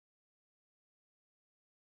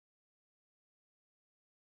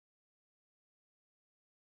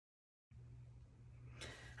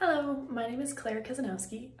Hello, my name is Claire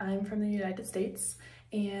Kazanowski. I'm from the United States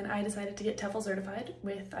and I decided to get TEFL certified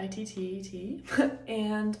with ITTT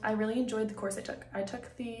and I really enjoyed the course I took. I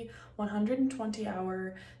took the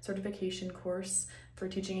 120-hour certification course for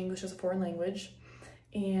teaching English as a foreign language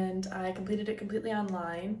and I completed it completely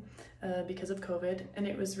online because of COVID, and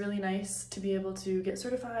it was really nice to be able to get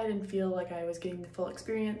certified and feel like I was getting the full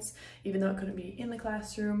experience even though it couldn't be in the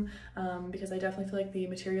classroom, because I definitely feel like the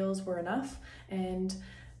materials were enough. And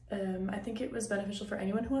I think it was beneficial for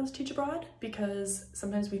anyone who wants to teach abroad, because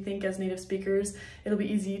sometimes we think as native speakers it'll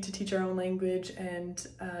be easy to teach our own language and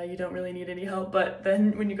you don't really need any help, but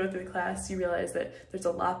then when you go through the class you realize that there's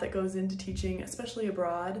a lot that goes into teaching, especially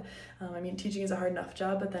abroad. I mean, teaching is a hard enough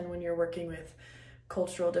job, but then when you're working with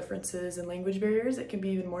cultural differences and language barriers it can be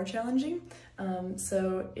even more challenging.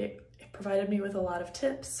 So it provided me with a lot of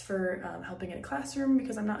tips for helping in a classroom,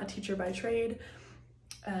 because I'm not a teacher by trade.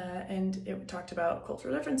 And it talked about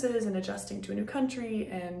cultural differences and adjusting to a new country,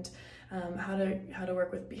 and how to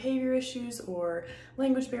work with behavior issues or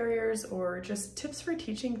language barriers, or just tips for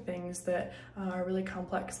teaching things that are really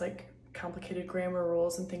complex, like complicated grammar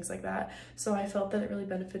rules and things like that. So I felt that it really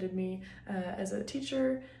benefited me as a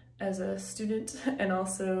teacher, as a student, and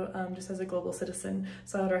also just as a global citizen.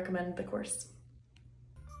 So I would recommend the course.